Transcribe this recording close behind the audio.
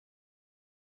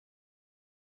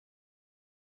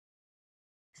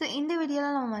So இந்த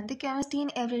வீடியோவில் நம்ம வந்து கெமிஸ்ட்ரி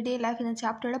இன் எவ்ரிடே லைஃப் இந்த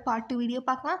சாப்டரோட பார்ட் 2 வீடியோ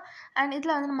பார்க்கலாம். அண்ட்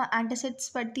இதில் வந்து நம்ம ஆன்டாசிட்ஸ்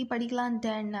பற்றி படிக்கலாம்,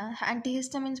 தென்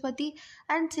ஆன்டிஹிஸ்டமின்ஸ் பற்றி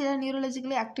அண்ட் சில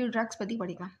நியூரலஜிக்கலி ஆக்டிவ் ட்ரக்ஸ் பற்றி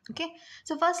படிக்கலாம். Okay,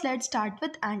 so first let start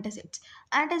with antacids.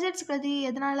 Antacids பற்றி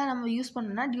எதனால் நம்ம யூஸ்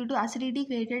பண்ணோம்னா due to acidity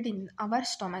created in our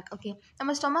stomach. Okay,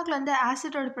 நம்ம ஸ்டொமக்கில் வந்து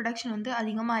ஆசிடோட ப்ரொடக்ஷன் வந்து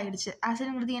அதிகமாக ஆயிடுச்சு.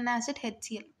 ஆசிட்ங்கிறது என்ன ஆசிட்?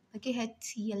 HCl. ஓகே,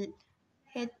 HCl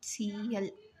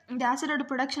இந்த ஆசிடோட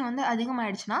ப்ரொடக்ஷன் வந்து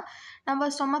அதிகமாகிடுச்சுன்னா நம்ம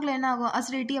ஸ்டொமக்கில் என்ன ஆகும்?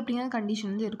 அசிடிட்டி அப்படிங்கிற கண்டிஷன்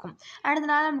வந்து இருக்கும். அண்ட்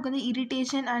அதனால நமக்கு வந்து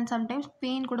இரிட்டேஷன் அண்ட் சம்டைம்ஸ்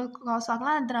பெயின் கூட காஸ்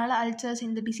ஆகலாம். அதனால அல்சர்ஸ்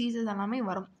இந்த டிசீசஸ் எல்லாமே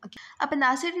வரும். ஓகே, அப்போ இந்த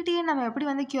அசிடிட்டியை நம்ம எப்படி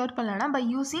வந்து க்யூர் பண்ணலாம்னா பை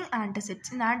யூஸிங்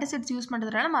ஆன்டாசிட்ஸ். இந்த ஆன்டாசிட்ஸ் யூஸ்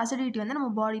பண்ணுறதுனால நம்ம அசிடிட்டி வந்து நம்ம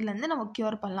பாடியிலேருந்து நம்ம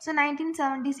க்யூர் பண்ணலாம். ஸோ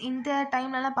 1970s இந்த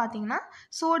டைம்லலாம் பார்த்தீங்கன்னா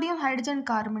sodium hydrogen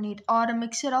carbonate R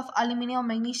mixture of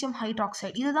aluminium magnesium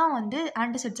hydroxide இதுதான் வந்து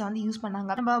ஆன்டாசிட்ஸை வந்து யூஸ்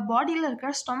பண்ணாங்க. நம்ம பாடியில்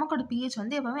இருக்கிற ஸ்டொமக்கோட pH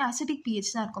வந்து எப்பவுமே அசிடிக்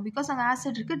pH தான் இருக்கும். பிகாஸ் அங்கே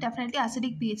ஆசிட் இருக்குது, டெஃபினெட்லி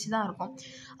அசிடிக் pH தான் இருக்கும்.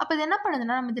 அப்போ இது என்ன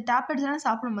பண்ணுதுன்னா நம்ம இந்த டேப்லெட்ஸ் எல்லாம்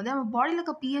சாப்பிடும்போது நம்ம பாடியில்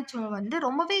இருக்க pH வந்து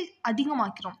ரொம்பவே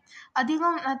அதிகமாக்கிறோம்.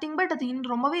 நத்திங் பட் அது இன்னும்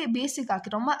ரொம்பவே பேசிக்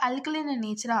ஆக்கிரும், ரொம்ப அல்கலைன்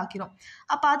நேச்சராக ஆக்கிரும்.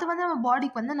 அப்போ அது வந்து நம்ம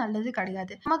பாடிக்கு வந்து நல்லது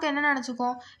கிடையாது. நமக்கு என்ன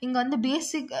நினச்சிக்கோம், இங்கே வந்து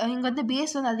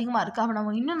பேஸ் வந்து அதிகமாக இருக்குது, அப்போ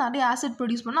நம்ம இன்னும் நிறைய ஆசிட்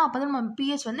ப்ரொடியூஸ் பண்ணோம், அப்போ தான் நம்ம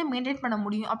pH வந்து மெயின்டைன் பண்ண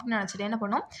முடியும் அப்படின்னு நினச்சிட்டு என்ன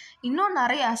பண்ணோம், இன்னும்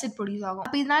நிறைய ஆசிட் ப்ரொடியூஸ் ஆகும்.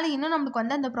 அப்போ இதனால இன்னும் நம்மளுக்கு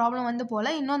வந்து அந்த ப்ராப்ளம் வந்து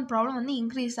போல் இன்னும் அந்த ப்ராப்ளம் வந்து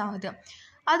இன்க்ரீஸ் ஆகுது.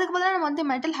 அதுக்கு பதிலாக நம்ம வந்து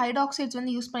மெட்டல் ஹைட்ராக்சைட்ஸ்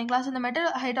வந்து யூஸ் பண்ணிக்கலாம். ஸோ இந்த மெட்டல்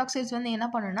ஹைட்ராக்சைட்ஸ் வந்து என்ன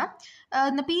பண்ணுன்னா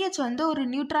இந்த pH வந்து ஒரு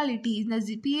நியூட்ராலிட்டி, இந்த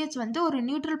pH வந்து ஒரு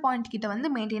நியூட்ரல் பாயிண்ட் கிட்ட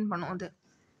வந்து மெயின்டைன் பண்ணும் அது.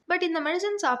 பட் இந்த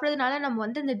மெடிசன் சாப்பிட்றதுனால நம்ம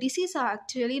வந்து இந்த டிசீஸ்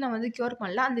ஆக்சுவலி நம்ம வந்து க்யூர்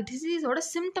பண்ணல, அந்த டிசீஸோட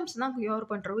சிம்டம்ஸ் தான் க்யூர்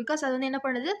பண்ணுறோம். பிகாஸ் அது வந்து என்ன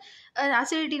பண்ணுது,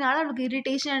 அசிடிட்டினால நமக்கு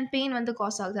இரிட்டேஷன் அண்ட் பெயின் வந்து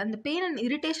காஸ் ஆகுது. அந்த பெயின் அண்ட்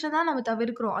இரிட்டேஷனை தான் நம்ம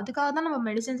தவிர்க்கிறோம். அதுக்காக தான் நம்ம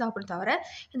மெடிசன் சாப்பிட தவிர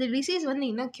இந்த டிசீஸ் வந்து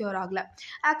இன்னும் க்யூர் ஆகலை.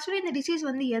 ஆக்சுவலி இந்த டிசீஸ்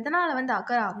வந்து எதனால் வந்து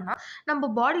அக்கர் ஆகும்னா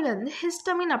நம்ம பாடியில் வந்து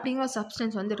ஹிஸ்டமின் அப்படிங்கிற ஒரு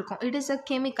சப்ஸ்டன்ஸ் வந்து இருக்கும். இட் இஸ் அ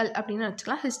கெமிக்கல் அப்படின்னு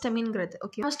வச்சுக்கலாம், ஹிஸ்டமின்ங்கிறது.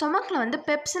 ஓகே, நம்ம ஸ்டொமக்கில் வந்து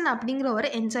பெப்சின் அப்படிங்கிற ஒரு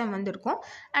என்சைம் வந்து இருக்கும்.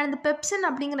 அண்ட் இந்த பெப்சின்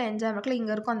அப்படிங்கிற என்சைம் இருக்குல்ல,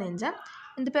 இங்கே இருக்கும் அந்த என்சைம்.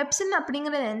 இந்த பெப்சின்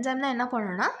அப்படிங்கிற என்சைம் தான் என்ன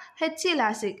பண்ணணும்னா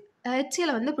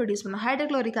HCl வந்து ப்ரொடியூஸ் பண்ணும்.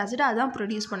 ஹைட்ரோக்ளோரிக் ஆசிட் அதான்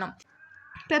ப்ரொடியூஸ் பண்ணும்.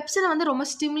 பெப்சினை வந்து ரொம்ப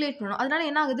ஸ்டிமுலேட் பண்ணும். அதனால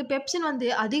என்ன ஆகுது, பெப்சின் வந்து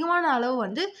அதிகமான அளவு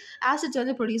வந்து ஆசிட்ஸ்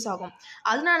வந்து ப்ரொடியூஸ் ஆகும்.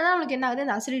 அதனால தான் நம்மளுக்கு என்ன ஆகுது,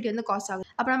 இந்த அசிடிட்டி வந்து காஸ் ஆகும்.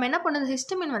 அப்போ நம்ம என்ன பண்ணுறது,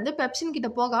 ஹிஸ்டமின் வந்து பெப்சின் கிட்ட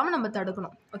போகாமல் நம்ம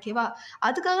தடுக்கணும். ஓகேவா,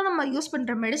 அதுக்காக நம்ம யூஸ்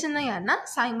பண்ணுற மெடிசன் தான் யாருன்னா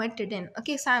சைமட்டிடின்.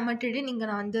 ஓகே, சைமட்டிடின் இங்கே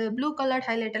நான் வந்து ப்ளூ கலர்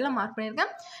ஹைலைட் எல்லாம் மார்க்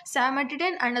பண்ணியிருக்கேன்.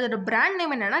 சைமட்டிடின் அண்ட் அதோட பிராண்ட்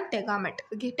நேம் என்னன்னா டெகாமெட்.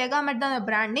 ஓகே, டெகாமெட் தான் அந்த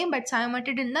பிராண்ட் நேம், பட்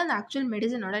சைமட்டிடின் தான் அந்த ஆக்சுவல்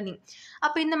மெடிசனோட நேம்.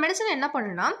 அப்போ இந்த மெடிசன் என்ன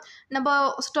பண்ணுன்னா நம்ம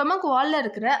ஸ்டொமக் வாலில்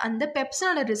இருக்கிற அந்த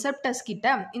பெப்சினோட ரிசெப்டர்ஸ் கிட்ட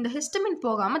இந்த ஹிஸ்டமின்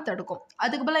போகாமல் தடுக்கும்.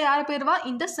 அதுக்கு பதிலாக யார் போயிடுவா,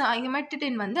 இந்த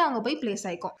சைமட்டிடின் வந்து அங்கே போய் பிளேஸ்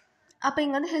ஆகிக்கும். அப்போ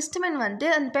இங்கே வந்து ஹிஸ்டமின் வந்து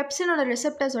அந்த பெப்சினோட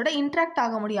ரிசெப்டர்ஸோட இன்ட்ராக்ட்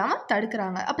ஆக முடியாமல்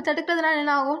தடுக்கிறாங்க. அப்போ தடுக்கிறதுனால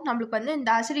என்ன ஆகும், நம்மளுக்கு வந்து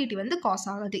இந்த அசிடிட்டி வந்து காஸ்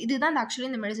ஆகுது. இதுதான் ஆக்சுவலி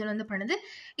இந்த மெடிசன் வந்து பண்ணுது.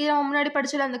 இது நம்ம முன்னாடி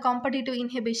படிச்சல அந்த காம்படிட்டிவ்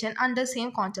இன்ஹிபிஷன் அந்த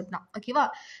சேம் கான்செப்ட் தான். ஓகேவா,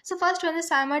 ஸோ ஃபர்ஸ்ட் வந்து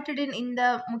சைமட்டிடின் இந்த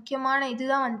முக்கியமான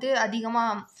இதுதான் வந்து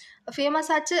அதிகமாக ஃபேமஸ்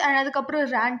ஆச்சு. அண்ட் அதுக்கப்புறம்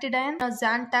ரான்டிடைன்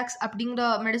ஜான்டாக்ஸ் அப்படிங்கிற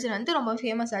மெடிசன் வந்து ரொம்ப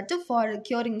ஃபேமஸ் ஆச்சு ஃபார்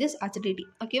க்யூரிங் திஸ் அசிடிட்டி.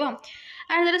 ஓகேவா,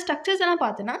 அண்ட் இதோட ஸ்ட்ரக்சர்ஸ் எல்லாம்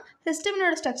பார்த்தோன்னா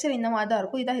ஹிஸ்டமினோட ஸ்ட்ரக்சர் இந்த மாதிரி தான்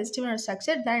இருக்கும். இதான் ஹிஸ்டமினோட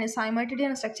ஸ்ட்ரக்சர். தென்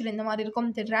சைமட்டிடினோட ஸ்ட்ரக்சர் இந்த மாதிரி இருக்கும்.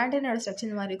 ரான்டிடைனோட ஸ்ட்ரக்சர்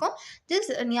இந்த மாதிரி இருக்கும்.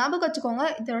 ஜஸ்ட் ஞாபகம் வச்சுக்கோங்க,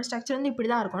 இதோட ஸ்ட்ரக்சர் வந்து இப்படி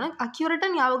தான் இருக்கும்.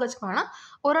 அக்யூரேட்டாக ஞாபகம் வச்சுக்கோங்கன்னா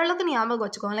ஓரளவுக்கு ஞாபகம்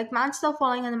வச்சுக்கோங்க. லைக் மேட்ச் ஆஃப்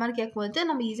ஃபாலோயிங் அந்த மாதிரி கேட்கும்போது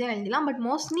நம்ம ஈஸியாக எழுதிடலாம். பட்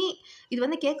மோஸ்ட்லி இது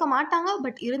வந்து கேட்க மாட்டாங்க.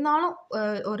 பட் இருந்தாலும்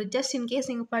ஒரு ஜஸ்ட் இன் கேஸ்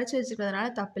நீங்கள் படித்து வச்சுக்கிறதுனால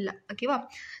தப்பு இல்லை. ஓகேவா,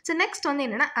 ஸோ நெக்ஸ்ட் வந்து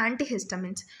என்னென்னா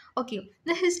ஆன்டிஹிஸ்டமின்ஸ். ஓகே,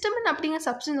 இந்த ஹிஸ்டமின் அப்படிங்கிற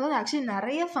சப்ஸ்டன்ஸ் வந்து ஆக்சுவலி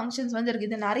நிறைய ஃபங்க்ஷன்ஸ் வந்து இருக்குது.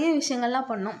 இது நிறைய விஷயங்கள்லாம்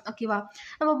பண்ணும். ஓகேவா,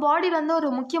 நம்ம பாடியில் வந்து ஒரு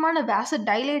முக்கியமான வேச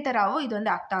டைலேட்டராகவும் இது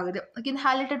வந்து ஆக்ட் ஆகுது. ஓகே, இந்த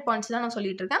ஹைலைட்டட் பாயிண்ட்ஸ் தான் நான்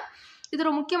சொல்லிட்டு இருக்கேன். இது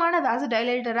ஒரு முக்கியமான வேச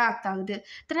டைலேட்டராக ஆக்ட் ஆகுது.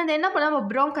 தென் இது என்ன பண்ணால் நம்ம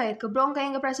ப்ரோங்காய் இருக்குது, ப்ரோங்காய்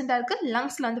எங்கே ப்ரெசென்ட்டாக இருக்குது,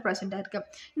 லங்ஸில் வந்து ப்ரெசென்ட்டாக இருக்குது.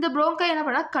 இந்த ப்ரோங்காய் என்ன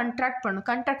பண்ணால் கண்ட்ராக்ட் பண்ணும்.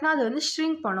 கண்ட்ராக்ட்னா அது வந்து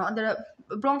ஷ்ரிங்க் பண்ணும். அந்த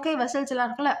ப்ரோங்காய் வெசல்ஸ் எல்லாம்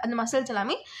இருக்குல்ல, அந்த மசில்ஸ்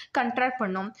எல்லாமே கண்ட்ராக்ட்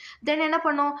பண்ணும். தென் என்ன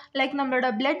பண்ணும், லைக் நம்மளோட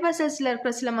பிளட் வெசல்ஸில்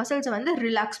இருக்கிற சில மசில்ஸை வந்து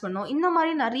ரிலாக்ஸ் பண்ணும். இந்த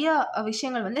மாதிரி நிறைய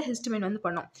விஷயங்கள் வந்து ஹிஸ்டமின் வந்து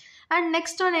பண்ணும். அண்ட்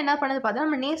நெக்ஸ்ட் வந்து என்ன பண்ணுறது பார்த்தா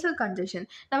நம்ம நேசல் கன்ஜெஷன்.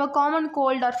 நம்ம காமன்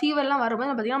கோல்டு ஆர் ஃபீவர்லாம் வரும்போது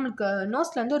பார்த்தீங்கன்னா நம்மளுக்கு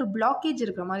நோஸில் வந்து ஒரு பிளாக்கேஜ்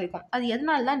இருக்கிற மாதிரி இருக்கும். அது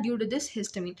எதனால தான் due to this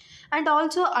histamine. And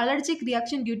also allergic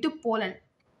reaction due to pollen.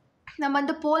 நம்ம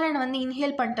வந்து போலனை வந்து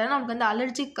இன்ஹேல் பண்ணிட்டோன்னா நமக்கு வந்து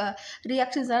அலர்ஜிக்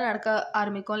ரியாக்ஷன்ஸ்லாம் நடக்க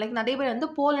ஆரம்பிக்கும். லைக் நிறைய பேர் வந்து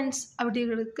போலன்ஸ்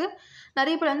அப்படிங்கிறதுக்கு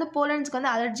நிறைய பேர் வந்து போலன்ஸ்க்கு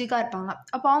வந்து அலர்ஜிக்காக இருப்பாங்க.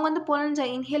 அப்போ அவங்க வந்து போலன்ஸை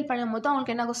இன்ஹேல் பண்ணும்போது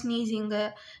அவங்களுக்கு என்ன ஆகும், ஸ்னீசிங்கு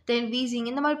தென் வீசிங்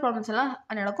இந்த மாதிரி ப்ராப்ளம்ஸ் எல்லாம்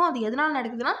நடக்கும். அது எதனால்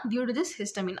நடக்குதுன்னா டியூ டு திஸ்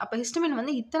ஹிஸ்டமின். அப்போ ஹிஸ்டமின்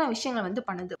வந்து இத்தனை விஷயங்கள் வந்து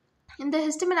பண்ணுது. இந்த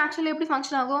ஹிஸ்டமின் ஆக்சுவலி எப்படி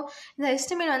ஃபங்க்ஷன் ஆகும், இந்த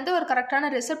ஹிஸ்டமின் வந்து ஒரு கரெக்டான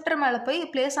ரிசெப்டர் மேலே போய்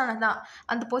பிளேஸ் ஆனதான்,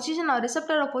 அந்த பொசிஷன்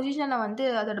ரிசெப்டரோட பொசிஷனை வந்து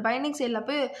அதோட பைண்டிங் சைடில்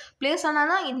போய் பிளேஸ்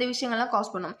ஆனால் தான் இந்த விஷயங்கள்லாம்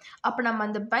காஸ் பண்ணும். அப்போ நம்ம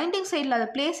அந்த பைண்டிங் சைடில் அதை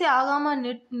பிளேஸே ஆகாமல்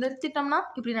நிறுத்திட்டோம்னா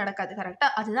இப்படி நடக்காது.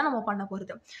 கரெக்டாக அதுதான் நம்ம பண்ண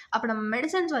போகிறது. அப்போ நம்ம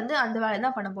மெடிசன்ஸ் வந்து அந்த வேலை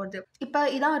தான் பண்ண போகிறது. இப்போ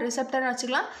இதான் ரிசெப்டர்னு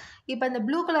வச்சுக்கலாம். இப்போ இந்த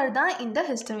ப்ளூ கலர் தான் இந்த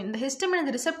ஹிஸ்டமின். இந்த ஹிஸ்டமின்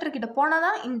இந்த ரிசெப்டர் கிட்ட போனால்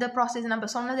தான் இந்த ப்ராசஸ் நம்ம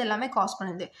சொன்னது எல்லாமே காஸ்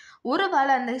பண்ணுது. ஒரு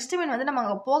வேளை அந்த ஹிஸ்டமின் வந்து நம்ம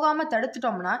அங்கே போகாமல்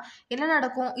தடுத்துட்டோம்னா என்ன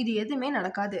நடக்கும், இது எதுவுமே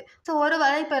நடக்காது. ஸோ ஒரு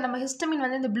வேளை இப்போ நம்ம ஹிஸ்டமின்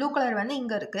வந்து இந்த ப்ளூ கலர் வந்து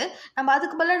இங்கே இருக்குது, நம்ம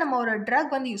அதுக்கு பதிலாக நம்ம ஒரு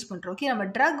ட்ரக் வந்து யூஸ் பண்ணுறோம். ஓகே, நம்ம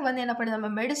ட்ரக் வந்து என்ன பண்ணுது,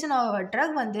 நம்ம மெடிசன்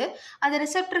ட்ரக் வந்து அந்த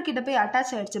ரிசெப்டர் கிட்ட போய்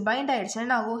அட்டாச் ஆகிடுச்சு, பைண்ட் ஆகிடுச்சு.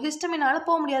 என்ன ஆகும், ஹிஸ்டமினால்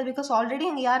போக முடியாது. பிகாஸ் ஆல்ரெடி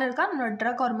அங்கே யார் இருக்கா, நம்மளோட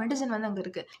ட்ரக் ஒரு மெடிசன் வந்து அங்கே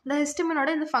இருக்குது. இந்த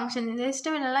ஹிஸ்டமினோட இந்த ஃபங்க்ஷன், இந்த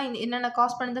ஹிஸ்டமின் எல்லாம் என்னென்ன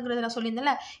காஸ் பண்ணுதுங்கிறத நான்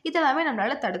சொல்லியிருந்தேன்ல, இதெல்லாமே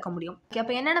நம்மளால் தடுக்க முடியும். ஓகே,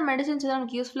 அப்போ என்னென்ன மெடிசன்ஸ் தான்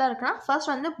நமக்கு யூஸ்ஃபுல்லாக இருக்குன்னா,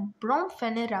 ஃபர்ஸ்ட் வந்து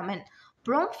ப்ரோம்ஃபெனிரமின்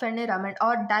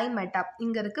ஆர் டைமெட்டாப்.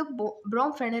 இங்கே இருக்குது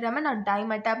ப்ரோம்ஃபெனிரமின் ஆர்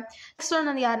டைமெட்டாப். நெக்ஸ்ட் ஒன்று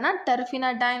வந்து யாருன்னா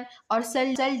டெர்ஃபினடைன் ஆர்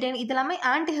செல்டென். இதெல்லாமே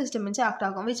ஆன்டிஹிஸ்டமின்ஸே ஆக்ட்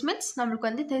ஆகும். விச் மீன்ஸ் நம்மளுக்கு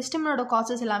வந்து இந்த ஹிஸ்டமினோட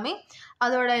காசஸ் எல்லாமே,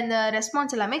 அதோட இந்த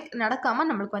ரெஸ்பான்ஸ் எல்லாமே நடக்காமல்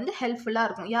நம்மளுக்கு வந்து ஹெல்ப்ஃபுல்லாக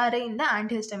இருக்கும். யார், இந்த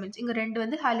ஆன்டிஹிஸ்டமின்ஸ். இங்கே 2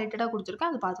 வந்து ஹைலைட்டடாக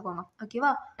கொடுத்துருக்கேன், அதை பார்த்துக்கோங்க.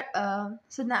 ஓகேவா.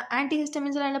 ஸோ இந்த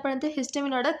ஆன்டிஹிஸ்டமின்ஸ் எல்லாம் என்ன பண்ணுறது,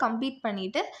 ஹிஸ்டமினோட கம்பீட்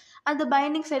பண்ணிவிட்டு அந்த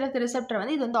binding side of the receptor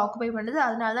வந்து இது வந்து ஆக்குபை பண்ணுது.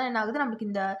 அதனால தான் என்ன ஆகுது, நம்மளுக்கு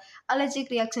இந்த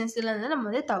அலர்ஜிக் ரியாக்ஷன்ஸ் இருந்து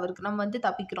நம்ம வந்து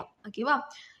தப்பிக்கிறோம். ஓகேவா.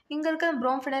 இங்கே இருக்க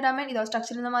ப்ரோம்ஃபெனிரமின் இதோட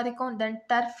ஸ்ட்ரக்சர் இந்த மாதிரி இருக்கும். தென்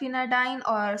டெர்ஃபினடைன்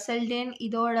ஆர் செல்டென்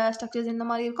இதோட ஸ்ட்ரக்சர்ஸ் இந்த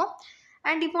மாதிரி இருக்கும்.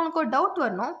 அண்ட் இப்போ உனக்கு ஒரு டவுட்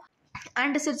வரணும்,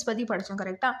 ஆன்டிசிட்ஸ் பற்றி படித்தோம்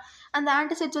கரெக்டாக. அந்த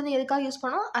ஆன்டிசிட்ஸ் வந்து எதுக்காக யூஸ்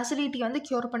பண்ணோம், அசிடிட்டி வந்து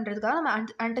க்யூர் பண்ணுறதுக்காக நம்ம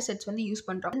ஆன்டிசிட்ஸ் வந்து யூஸ்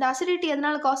பண்ணுறோம். இந்த அசிடிட்டி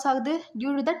எதனால காஸ் ஆகுது,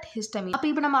 டியூ டு தட் ஹிஸ்டமின். அப்போ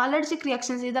இப்போ நம்ம அலர்ஜிக்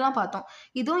ரியாக்ஷன்ஸ் இதெல்லாம் பார்த்தோம்,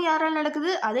 இதுவும் யாரால்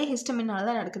நடக்குது, அதே ஹிஸ்டமினால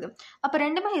தான் நடக்குது. அப்போ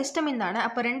ரெண்டுமே ஹிஸ்டமின் தானே,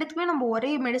 அப்போ ரெண்டுத்துக்குமே நம்ம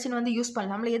ஒரே மெடிசன் வந்து யூஸ்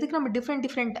பண்ணலாம். எதுக்கு நம்ம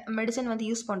டிஃப்ரெண்ட் மெடிசன் வந்து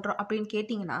யூஸ் பண்ணுறோம் அப்படின்னு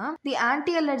கேட்டிங்கன்னா, தி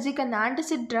ஆன்டி அலர்ஜிக் அண்ட்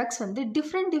ஆன்டிசிட் ட்ரக்ஸ் வந்து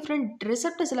டிஃப்ரெண்ட்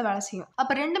ரிசெப்டர்ஸில் வேலை செய்யும்.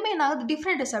 அப்போ ரெண்டுமே என்ன ஆகுது,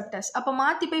 டிஃப்ரெண்ட் ரிசெப்டர்ஸ். அப்போ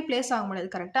மாற்றி போய் பிளேஸ் ஆக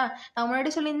முடியாது. கரெக்டாக நான்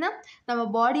முன்னாடி சொல்லியிருந்தேன், நம்ம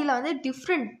பாடியில் வந்து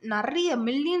நிறைய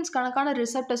மில்லியன்ஸ் கணக்கான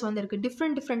ரிசெப்டர்ஸ் வந்து இருக்குது.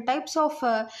 Different types of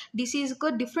டிசீஸுக்கு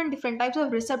different types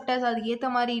of receptors, அதுக்கு ஏற்ற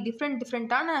மாதிரி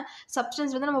டிஃப்ரெண்ட்டான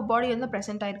சப்ஸ்டன்ஸ் வந்து நம்ம பாடி வந்து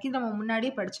ப்ரெசென்ட் ஆகிருக்கு. இது நம்ம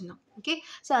முன்னாடியே படிச்சிருந்தோம். ஓகே,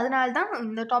 ஸோ அதனால தான்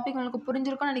இந்த டாபிக் உங்களுக்கு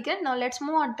புரிஞ்சிருக்கும்னு நினைக்கிறேன். நான் let's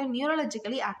move on to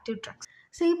நியூரலஜிக்கலி active drugs.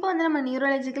 So இப்போ வந்து நம்ம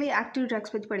நியூரலஜிக்கலி ஆக்டிவ்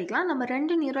ட்ரக்ஸ் பற்றி படிக்கலாம். நம்ம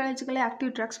 2 நியூரலஜிக்கலி ஆக்டிவ்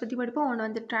ட்ரக்ஸ் பற்றி படிப்போம். ஒன்று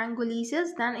வந்து ட்ராங்குலீசஸ்,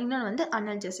 தென் இன்னொன்று வந்து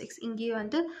அனல்ஜெசிக்ஸ். இங்கேயே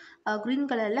வந்து க்ரீன்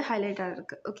கலரில் ஹைலைட்டாக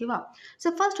இருக்குது. ஓகேவா. ஸோ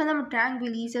ஃபர்ஸ்ட் வந்து நம்ம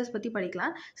ட்ராங்குலீசஸ் பற்றி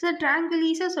படிக்கலாம். ஸோ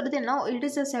ட்ராங்குலீசஸ் வந்து என்ன, it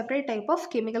is a separate type of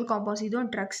chemical compounds. இதுவும்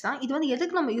ட்ரக்ஸ் தான். இது வந்து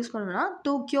எதுக்கு நம்ம யூஸ் பண்ணணும்னா,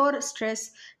 டு க்யூர் ஸ்ட்ரெஸ்,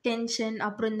 டென்ஷன்,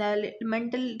 அப்புறம் இந்த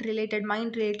mind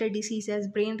related diseases,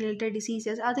 brain related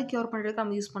diseases, அதை க்யூர் பண்ணுறதுக்கு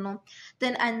நம்ம யூஸ் பண்ணோம்.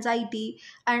 தென் anxiety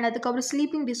அண்ட் அதுக்கப்புறம்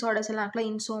ஸ்லீப்பிங் டிஸார்டர்ஸ் எல்லாம் இருக்கலாம்,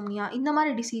 இன்சோம்னியா, இந்த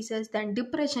மாதிரி டிசீசஸ், தென்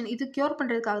டிப்ரெஷன், இது க்யூர்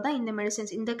பண்ணுறதுக்காக தான் இந்த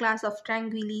மெடிசன்ஸ், இந்த கிளாஸ் ஆஃப்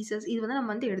ட்ராங்குலீசஸ் இது வந்து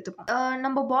நம்ம வந்து எடுத்துப்போம்.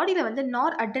 நம்ம பாடியில் வந்து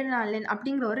நார் அட்ரினாலின்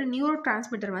அப்படிங்கிற ஒரு நியூரோ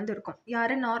டிரான்ஸ்மிட்டர் வந்து இருக்கும்.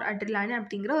 யார், நார் அட்ரினாலின்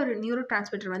அப்படிங்கிற ஒரு நியூரோ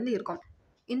டிரான்ஸ்மிட்டர் வந்து இருக்கும்.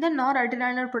 இந்த நார்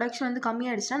அட்ரினாலின் ப்ரொடக்ஷன் வந்து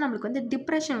கம்மியாகிடுச்சுன்னா நம்மளுக்கு வந்து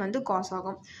டிப்ரெஷன் வந்து காஸ்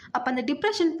ஆகும். அப்போ அந்த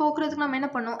டிப்ரெஷன் போக்குறதுக்கு நம்ம என்ன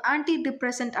பண்ணணும், ஆன்டி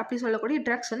டிப்ரெசன்ட் அப்படி சொல்லக்கூடிய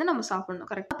ட்ரக்ஸ் வந்து நம்ம சாப்பிடணும்.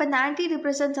 கரெக்ட். அப்போ இந்த ஆன்டி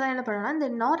டிப்ரெசன்ஸ் எல்லாம் என்ன பண்ணணும்னா, இந்த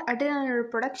நார்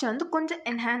அட்ரினாலின் ப்ரொடக்ஷன் வந்து கொஞ்சம்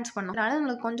என்ஹான்ஸ் பண்ணும். அதனால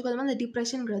நம்மளுக்கு கொஞ்சமாக இந்த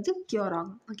டிப்ரெஷன்ங்கிறது க்யூர்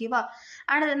ஆகும். ஓகேவா.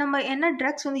 அண்ட் நம்ம என்ன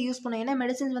ட்ரக்ஸ் வந்து யூஸ் பண்ணோம், என்ன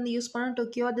மெடிசன்ஸ் வந்து யூஸ் பண்ணணும் டு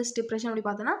க்யூர் திஸ் டிப்ரெஷன் அப்படி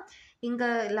பார்த்தோன்னா, இங்கே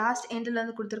லாஸ்ட் எண்டில்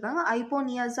வந்து கொடுத்துருக்காங்க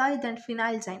ஐப்ரோனியாசைட் அண்ட்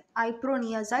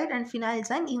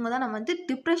ஃபினைல்சைன். இவங்க தான் நம்ம வந்து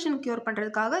டிப்ரெஷன் க்யூர்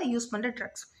பண்ணுறதுக்காக யூஸ் பண்ணுற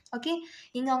ட்ரக்ஸ். ஓகே,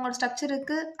 இங்கே அவங்களோட ஸ்ட்ரக்சர்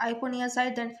இருக்குது,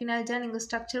 ஐப்ரோனியாசைட் அண்ட் ஃபினைல்சைன். இங்கே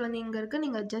ஸ்ட்ரக்சர் வந்து இங்கே இருக்குது,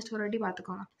 நீங்கள் ஜஸ்ட் ஒரு வாட்டி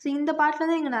பார்த்துக்கோங்க. ஸோ இந்த பார்ட்டில்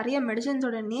வந்து இங்கே நிறைய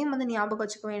மெடிசன்ஸோட நேம் வந்து ஞாபகம்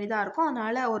வச்சுக்க வேண்டியதாக இருக்கும்.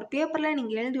 அதனால் ஒரு பேப்பரில்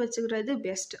நீங்கள் எழுதி வச்சுக்கிறது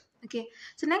பெஸ்ட். ஓகே,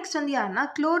 ஸோ நெக்ஸ்ட் வந்து யாருன்னா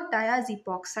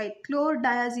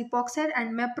குளோர்டயாசிபாக்சைட்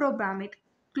அண்ட் மெப்ரோபிராமேட்.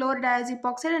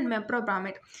 குளோர்டயாசிபாக்சைட் அண்ட்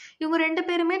மெப்ரோபிராமேட் இவங்க 2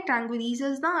 பேருமே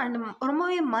ட்ராங்குலீசஸ் தான். அண்ட்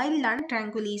ரொம்பவே மைல்டான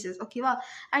ட்ராங்குலீசஸ். ஓகேவா.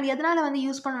 அண்ட் எதனால் வந்து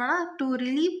யூஸ் பண்ணுவோன்னா, டு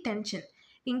ரிலீவ் டென்ஷன்.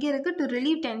 இங்கே இருக்குது டு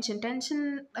ரிலீவ் டென்ஷன்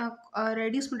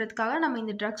ரெடியூஸ் பண்ணுறதுக்காக நம்ம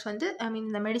இந்த ட்ரக்ஸ் வந்து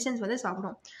இந்த மெடிசன்ஸ் வந்து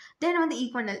சாப்பிடுவோம். தென் வந்து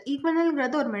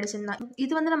ஈக்வனல்ங்கிறது ஒரு மெடிசன் தான்.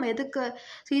 இது வந்து நம்ம எதுக்கு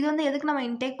நம்ம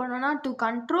இன்டேக் பண்ணோம்னா, to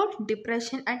control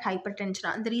depression and hyper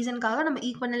tension. அந்த ரீசனுக்காக நம்ம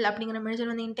ஈக்வனல் அப்படிங்கிற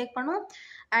மெடிசன் வந்து இன்டேக் பண்ணுவோம்.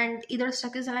 அண்ட் இதோட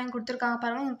ஸ்ட்ரக்சர்ஸ் எல்லாம் கொடுத்துருக்காங்க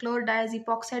பாருங்கள். இங்கே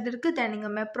குளோர்டயாசிபாக்சைட் இருக்குது, தென்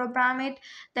இங்கே மெப்ரோபிராமேட்,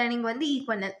 தென் இங்கே வந்து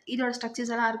ஈக்வனல். இதோட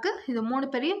ஸ்ட்ரக்சர்ஸ் எல்லாம் இருக்குது. இது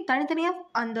 3 பேரையும் தனித்தனியாக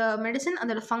அந்த மெடிசன்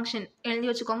அதோட ஃபங்க்ஷன் எழுதி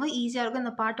வச்சுக்கோங்க. ஈஸியாக இருக்கும்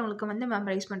இந்த பாட்டு உங்களுக்கு வந்து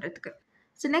மெமரைஸ் பண்ணுறதுக்கு.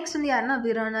 ஸோ நெக்ஸ்ட் வந்து யாருன்னா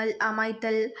விரோனல்,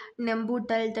 அமைட்டல்,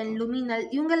 நெம்பூட்டல், தென் லுமினல்.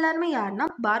 இவங்க எல்லாருமே யாருன்னா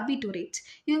பார்பிட்டூரேட்ஸ்.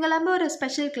 இவங்க எல்லாமே ஒரு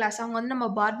ஸ்பெஷல் கிளாஸ். அவங்க வந்து நம்ம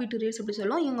பார்பிட்டூரேட்ஸ் அப்படி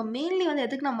சொல்லுவோம். இவங்க மெயின்லி வந்து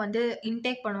எதுக்கு நம்ம வந்து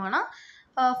இன்டேக் பண்ணுவோன்னா,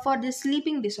 for the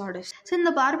sleeping disorders. So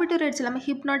இந்த பார்பிட்டூரேட்ஸ் எல்லாமே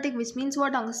ஹிப்னாட்டிக், விச் மீன்ஸ்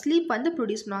வாட், அவங்க ஸ்லீப் வந்து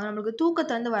ப்ரொடியூஸ் பண்ணுவாங்க, நம்மளுக்கு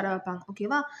தூக்கத்தை வந்து வர வைப்பாங்க.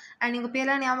 ஓகேவா? அண்ட் நீங்கள்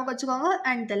பேரெலாம் ஞாபகம் வச்சுக்கோங்க.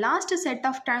 And the last set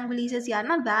of ட்ராங்குலைசர்ஸ்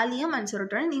யாருன்னா வேலியம் அண்ட்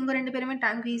செரோட்டோனின். இவங்க 2 பேருமே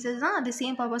ட்ராங்குலைசர்ஸ் தான். அது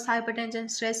same purpose, hyper tension,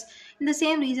 stress, இந்த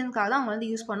சேம் ரீசனுக்காக தான் அவங்க வந்து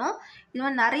யூஸ் பண்ணோம். இது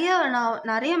மாதிரி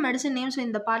நிறைய மெடிசன் நேம்ஸ்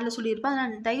இந்த பாட்டில் சொல்லியிருப்பேன்.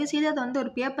 நான் தயவுசெய்து அதை வந்து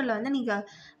ஒரு பேப்பரில் வந்து நீங்கள்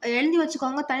எழுதி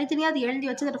வச்சுக்கோங்க. தனித்தனியாக அது எழுதி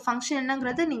வச்சு அதோட ஃபங்க்ஷன்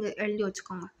என்னங்கிறத நீங்கள் எழுதி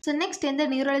வச்சுக்கோங்க. ஸோ நெக்ஸ்ட் எந்த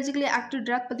நியூரலஜிக்கலி ஆக்டிவ்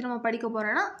ட்ரக் பற்றி நம்ம படிக்க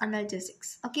போகிறோன்னா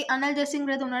அனல்ஜெசிக்ஸ். ஓகே,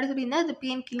 அனல்ஜெசிக்ங்கிறது முன்னாடி சொல்லியிருந்தேன், அது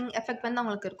பெயின் கில்லிங் எஃபெக்ட் வந்து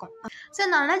அவங்களுக்கு இருக்கும். ஸோ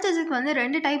இந்த அனல்ஜெசிக் வந்து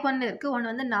 2 டைப் வந்து இருக்குது.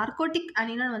 ஒன்று வந்து நார்கோட்டிக்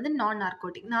அண்ட் இன்னொன்று வந்து நான்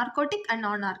நார்கோட்டிக். நார்கோட்டிக் அண்ட்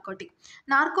நான் நார்கோட்டிக்.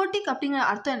 நார்கோட்டிக் அப்படிங்கிற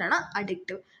அர்த்தம் என்னன்னா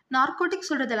அடிக்டிவ். நார்கோட்டிக்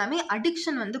சொல்கிறது எல்லாமே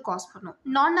அடிக்ஷன் வந்து காஸ் பண்ணும்.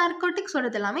 நான் நார்கோட்டிக்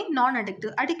சொல்கிறது எல்லாமே நான்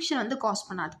அடிக்டிவ், அடிக்ஷன் வந்து காஸ்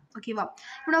பண்ணாது. ஓகேவா?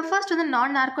 இப்போ நம்ம ஃபர்ஸ்ட் வந்து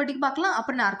நான் நார்கோட்டிக் பார்க்கலாம்,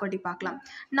 அப்புறம் நார்கோட்டிக் பார்க்கலாம்.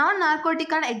 நான்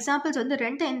நார்கோட்டிக்கான எக்ஸாம்பிள்ஸ் வந்து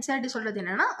 2 NCERT சொல்கிறது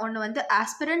என்னன்னா, ஒன்று வந்து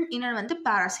ஆஸ்பிரின், இன்னொன்று வந்து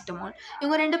பாராசிட்டமால்.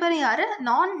 இவங்க 2 பேரும் யார்?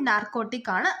 நான்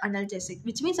நார்கோட்டிக்கான அனல்ஜெசிக்,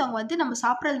 விச் மீன்ஸ் அவங்க வந்து நம்ம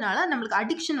சாப்பிட்றதுனால நம்மளுக்கு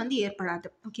அடிக்ஷன் வந்து ஏற்படாது.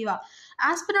 ஓகேவா?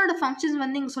 ஆஸ்பிரினோட ஃபங்க்ஷன்ஸ்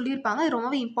வந்து இங்கே சொல்லியிருப்பாங்க, இது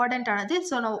ரொம்பவே இம்பார்ட்டண்ட்டானது.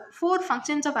 ஸோ நான் 4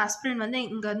 ஃபங்க்ஷன்ஸ் ஆஃப் ஆஸ்பிரின் வந்து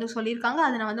இங்கே வந்து சொல்லியிருக்காங்க,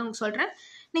 அதை நான் வந்து உங்களுக்கு சொல்கிறேன்.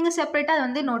 நீங்கள் செப்பரேட்டாக அதை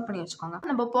வந்து நோட் பண்ணி வச்சுக்கோங்க.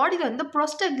 நம்ம பாடியில் வந்து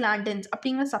ப்ரோஸ்டாக்லாண்டின்ஸ்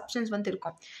அப்படிங்கிற சப்ஸ்டன்ஸ் வந்து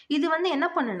இருக்கும். இது வந்து என்ன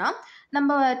பண்ணுன்னா,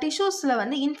 நம்ம டிஷ்யூஸில்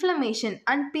வந்து இன்ஃப்ளமேஷன்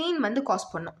அண்ட் பெயின் வந்து காஸ்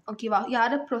பண்ணும். ஓகேவா?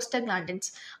 யார்? ப்ரோஸ்டாக்லாண்டின்ஸ்.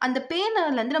 அந்த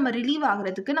பெயின்லேருந்து நம்ம ரிலீவ்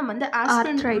ஆகிறதுக்கு நம்ம வந்து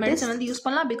ஆஸ்பிரின் மெடிசன் வந்து யூஸ்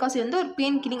பண்ணலாம். பிகாஸ் இது வந்து ஒரு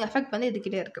பெயின் கில்லிங் எஃபெக்ட் வந்து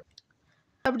இதுக்கிட்டே இருக்குது.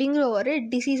 அப்படிங்கிற ஒரு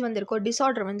டிசீஸ் வந்து இருக்குது, ஒரு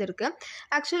டிஸார்டர் வந்து இருக்குது.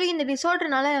 ஆக்சுவலி இந்த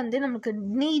டிஸார்டர்னால வந்து நமக்கு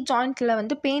நீ ஜாயிண்ட்டில்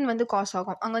வந்து பெயின் வந்து காஸ்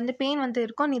ஆகும். அங்கே வந்து பெயின் வந்து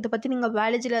இருக்கும். இதை பற்றி நீங்கள்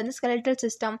பயாலஜியில் வந்து ஸ்கெலெட்டல்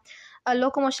சிஸ்டம்,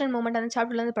 லோகோமோஷனல் மூமெண்ட் அந்த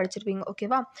சாப்டர்ல வந்து படிச்சிருப்பீங்க.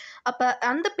 ஓகேவா? அப்போ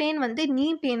அந்த பெயின் வந்து நீ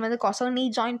பெயின் வந்து காஸ் ஆகும், நீ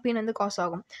ஜாயிண்ட் பெயின் வந்து காஸ்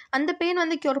ஆகும். அந்த பெயின்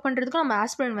வந்து க்யூர் பண்ணுறதுக்கு நம்ம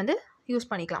ஆஸ்பிரின் வந்து யூஸ்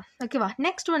பண்ணிக்கலாம். ஓகேவா?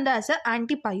 நெக்ஸ்ட் வந்து ஆஸ் அ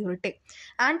ஆன்டிபயோட்டிக்.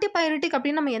 ஆன்டிபயோட்டிக்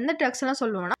அப்படின்னு நம்ம எந்த ட்ரக்ஸ் எல்லாம்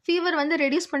சொல்லுவோம்னா, ஃபீவர் வந்து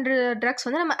ரெடியூஸ் பண்ணுற ட்ரக்ஸ்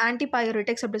வந்து நம்ம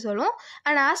ஆன்டிபயோட்டிக்ஸ் அப்படி சொல்லுவோம்.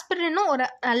 அண்ட் ஆஸ்பிரினும் ஒரு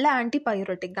நல்ல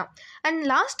ஆன்டிபயோட்டிக் தான். அண்ட்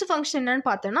லாஸ்ட் ஃபங்க்ஷன் என்னன்னு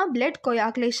பார்த்தோம்னா, பிளட்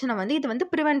கோயாகுலேஷனை வந்து இது வந்து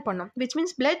ப்ரிவென்ட் பண்ணும். Which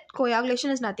means blood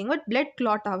coagulation is nothing but blood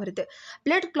clot ஆகுது.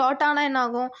 பிளட் கிளாட் ஆனால் என்ன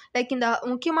ஆகும்? லைக் இந்த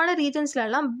முக்கியமான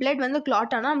ரீசன்ஸ்லாம் பிளட் வந்து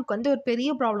கிளாட் ஆனால் நமக்கு வந்து ஒரு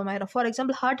பெரிய ப்ராப்ளம் ஆயிடும். ஃபார்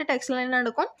எக்ஸாம்பிள் ஹார்ட் அட்டாக்ஸ்லாம் என்ன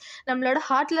நடக்கும்? நம்மளோட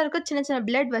ஹார்ட்டில் இருக்க சின்ன சின்ன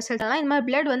பிளட் வெசல்ஸ்லாம் இந்த மாதிரி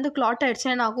பிளட் வந்து கிளாட்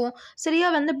ஆயிடுச்சுன்னா என்ன ஆகும்?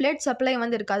 சரியாக வந்து பிளட் சப்ளை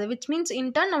வந்து இருக்காது. விச் மீன்ஸ்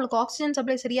இன்டர்ன் நம்மளுக்கு ஆக்சிஜன்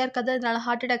சப்ளை சரியாக இருக்காது. அதனால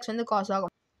ஹார்ட் அட்டாக்ஸ் வந்து காஸ்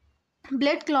ஆகும்.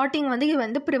 பிளட் கிளாட்டிங் வந்து இது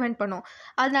வந்து ப்ரிவென்ட் பண்ணும்.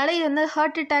 அதனால இது வந்து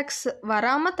ஹார்ட் அட்டாக்ஸ்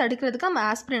வராமல் தடுக்கிறதுக்கு நம்ம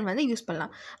ஆஸ்பிரின் வந்து யூஸ்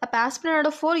பண்ணலாம். அப்போ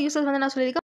ஆஸ்பிரினோட 4 யூசஸ் வந்து நான்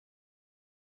சொல்லியிருக்கேன்.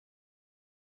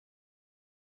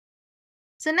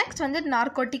 ஸோ நெக்ஸ்ட் வந்து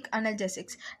நார்கோட்டிக்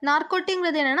அனல்ஜெசிக்ஸ்.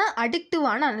 நார்கோட்டிங்கிறது என்னென்னா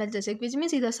அடிக்டிவான அனல்ஜெசிக், விச்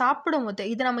மீன்ஸ் இதை சாப்பிடும்போது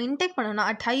இதை நம்ம இன்டேக் பண்ணோம்னா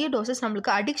அட் ஹையர் டோசஸ்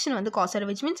நம்மளுக்கு அடிக்ஷன் வந்து காஸ் ஆகும்.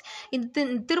 விச் மீன்ஸ் இது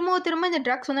திரும்ப இந்த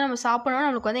ட்ரக்ஸ் வந்து நம்ம சாப்பிடணும்னா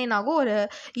நம்மளுக்கு வந்து என்னாகும்? ஒரு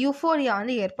யூஃபோரியா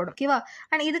வந்து ஏற்படும். ஓகேவா?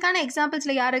 அண்ட் இதுக்கான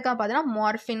எக்ஸாம்பிள்ஸில் யார் இருக்கா பார்த்தீங்கன்னா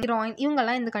மார்ஃபின், ஹீரோயின்,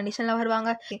 இவங்கெல்லாம் இந்த கண்டிஷனில்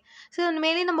வருவாங்க. ஸோ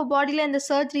மேலே நம்ம பாடியில் இந்த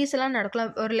சர்ஜரிஸ் எல்லாம்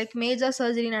நடக்கலாம். ஒரு லைக் மேஜர்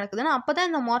சர்ஜரி நடக்குதுன்னா அப்போ தான்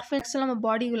இந்த மார்ஃபின்ஸ் நம்ம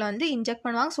பாடிக்குள்ளே வந்து இன்ஜெக்ட்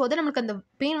பண்ணுவாங்க. ஸோ அதை நம்மளுக்கு அந்த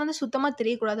பெயின் வந்து சுத்தமாக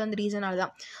தெரியக்கூடாது. அந்த ரீசனால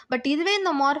தான். பட் இதுவே இந்த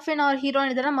மார்ஃபின் ஆர்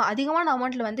ஹீரோயின் இதெல்லாம் நம்ம அதிகமான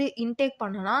அமௌண்ட்டில் வந்து இன்டேக்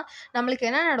பண்ணோன்னா நம்மளுக்கு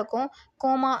என்ன நடக்கும்?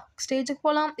 கோமா ஸ்டேஜுக்கு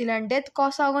போகலாம், இல்லை டெத்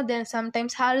காஸ் ஆகும். தென்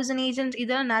சம்டைம்ஸ் ஹாலுசினேஷன்ஸ்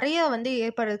இதெல்லாம் நிறைய வந்து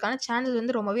ஏற்படுறதுக்கான சான்சஸ்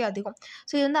வந்து ரொம்பவே அதிகம்.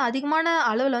 ஸோ இது வந்து அதிகமான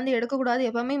அளவில் வந்து எடுக்கக்கூடாது.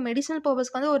 எப்போவுமே மெடிசனல்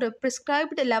பர்பஸ்க்கு வந்து ஒரு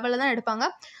ப்ரிஸ்கிரைப்டு லெவலில் தான் எடுப்பாங்க.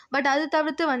 பட் அது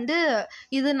தவிர்த்து வந்து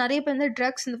இது நிறைய பேர் வந்து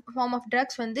ட்ரக்ஸ், இந்த ஃபார்ம் ஆஃப்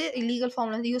ட்ரக்ஸ் வந்து இல்லீகல்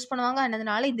ஃபார்மில் வந்து யூஸ் பண்ணுவாங்க.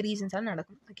 அதனால இந்த ரீசன்ஸ் எல்லாம்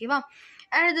நடக்கும். ஓகேவா?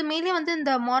 அண்ட் இது மெயின்லி வந்து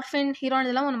இந்த மார்ஃபின், ஹீரோயின்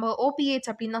இதெல்லாம் நம்ம ஓபியேட்ஸ்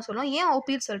அப்படின்னு தான் சொல்லுவோம். ஏன்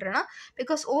ஓபியேட்ஸ் சொல்கிறேன்னா,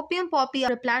 பிகாஸ் ஓபியம் பாப்பி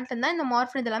ஒரு பிளான்ட்ல தான் இந்த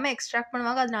மார்ஃபின் இதெல்லாமே எக்ஸ்ட்ராக்ட்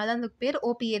பண்ணுவாங்க. அதனால தான் அந்த பேர்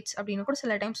ஓபியேட்ஸ் அப்படின்னு கூட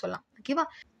சில டைம் சொல்லலாம். ஓகேவா?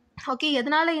 ஓகே,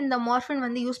 எதனால் இந்த மார்ஃபின்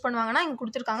வந்து யூஸ் பண்ணுவாங்கன்னா இங்கே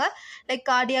கொடுத்துருக்காங்க. லைக்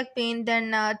கார்டியாக் பெயின்,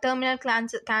 தென் டெர்மினல்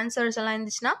கேன்சர்ஸ் எல்லாம்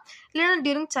இருந்துச்சுன்னா, இல்லைன்னா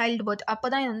டியூரிங் சைல்டு பர்த் அப்போ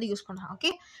தான் இது வந்து யூஸ் பண்ணுவாங்க.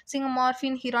 ஓகே, ஸோ இங்கே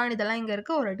மார்ஃபின், ஹீரோயின் இதெல்லாம் இங்கே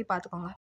இருக்குது. ஒரு வாட்டி பார்த்துக்கோங்க.